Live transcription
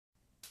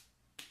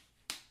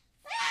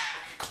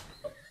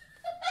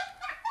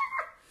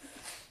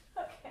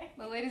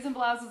Ladies and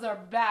Blouses are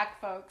back,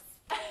 folks.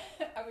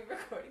 Are we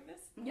recording this?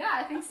 Yeah,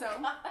 I think so.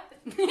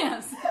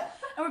 Yes.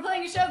 And we're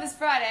playing a show this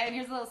Friday, and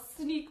here's a little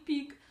sneak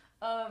peek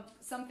of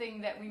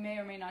something that we may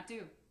or may not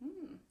do.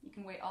 You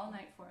can wait all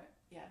night for it.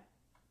 Yeah.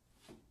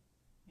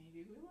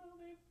 Maybe we will,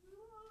 maybe we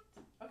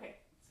won't. Okay,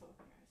 so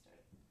here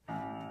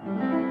I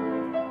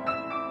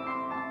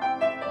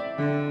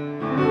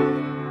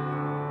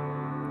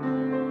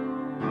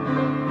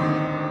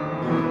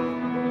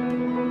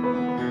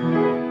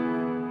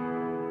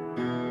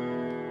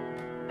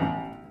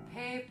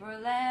Paper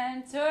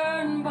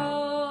lantern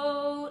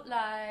boat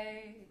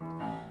light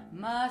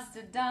must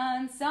have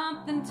done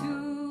something to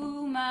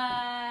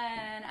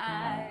mine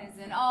eyes,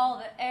 and all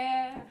the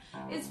air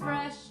is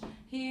fresh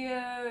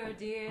here,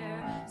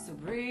 dear. So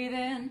breathe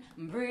in,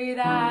 breathe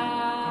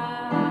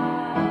out.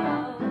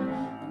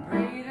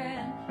 Breathe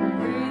in,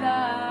 breathe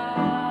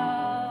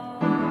out.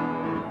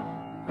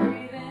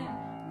 Breathe in,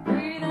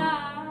 breathe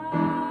out.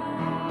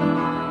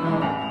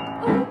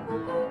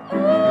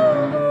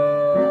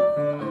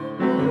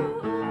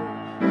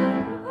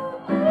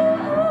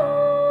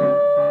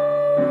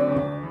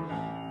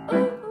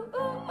 Ooh,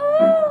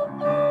 ooh,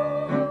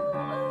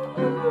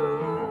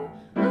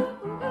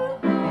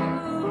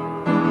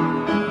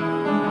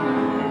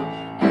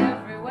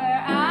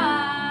 everywhere I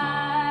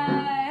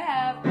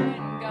have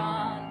been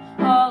gone,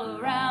 all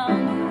around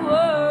the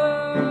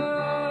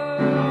world,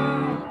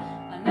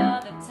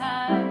 another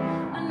time,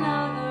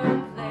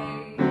 another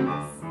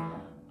place,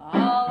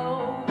 all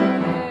over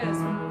this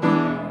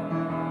world,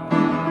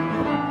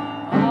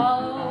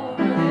 all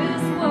over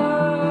this world,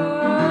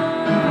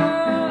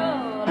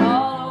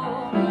 all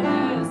over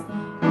this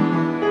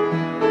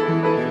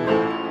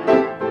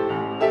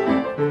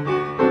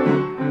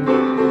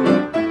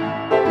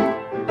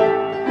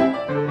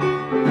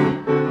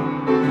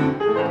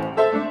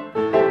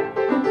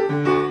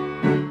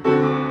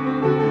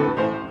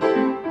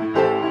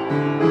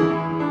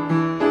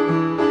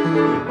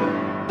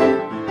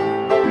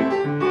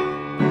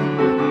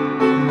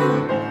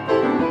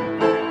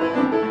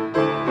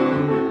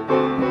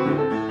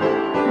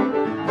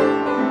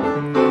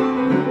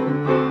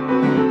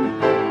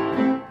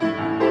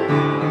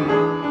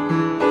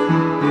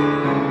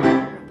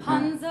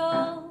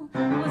Rapunzel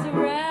was a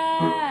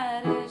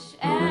radish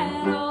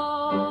and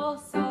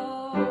also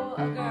a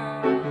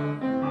girl.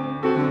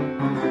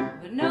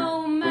 But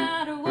no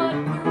matter what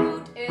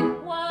fruit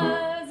it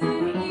was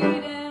in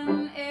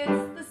Eden,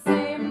 it's the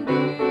same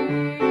deal.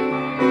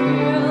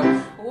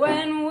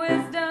 When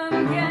wisdom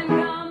can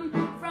come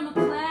from a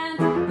plant,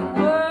 the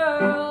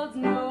world's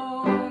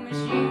no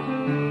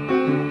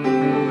machine.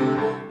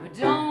 But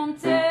don't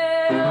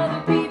tell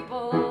the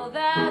people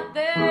that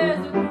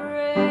there's a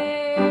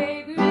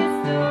great mystery.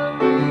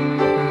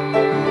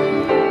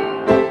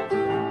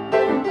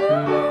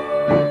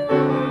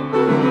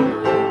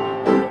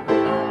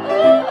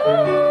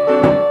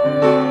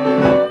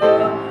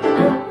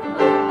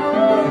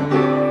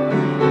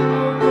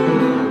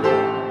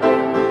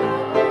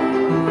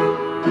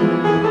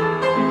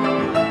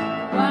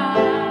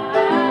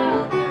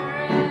 Wild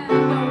thread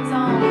goes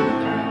on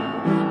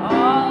through,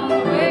 all the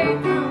way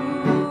through.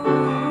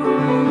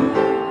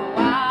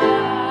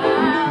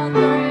 Wild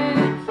thread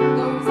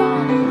goes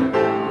on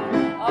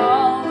through,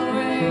 all the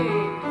way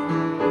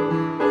through.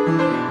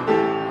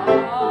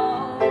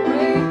 All the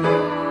way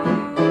through.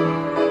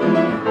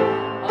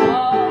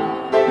 All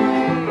the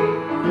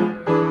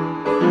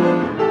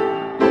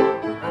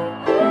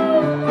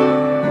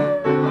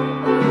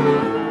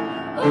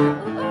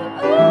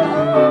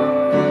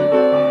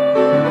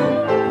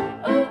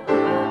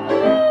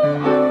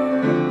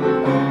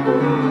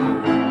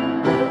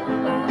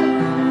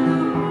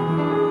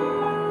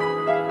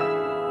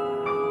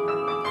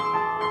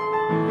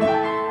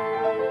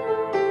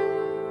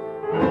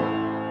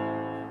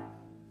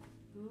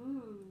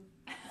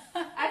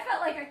I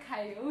felt like a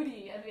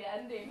coyote at the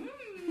ending.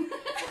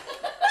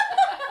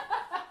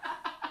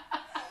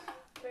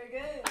 Very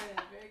good,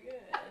 very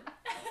good.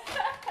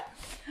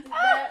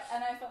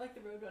 And I felt like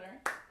the Roadrunner.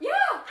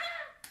 Yeah!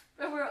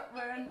 But we're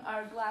wearing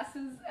our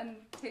glasses and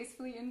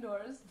tastefully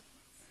indoors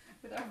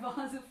with our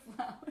vase of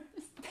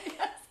flowers.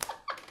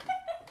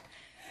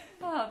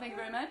 Oh, thank you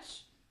very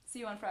much. See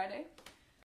you on Friday.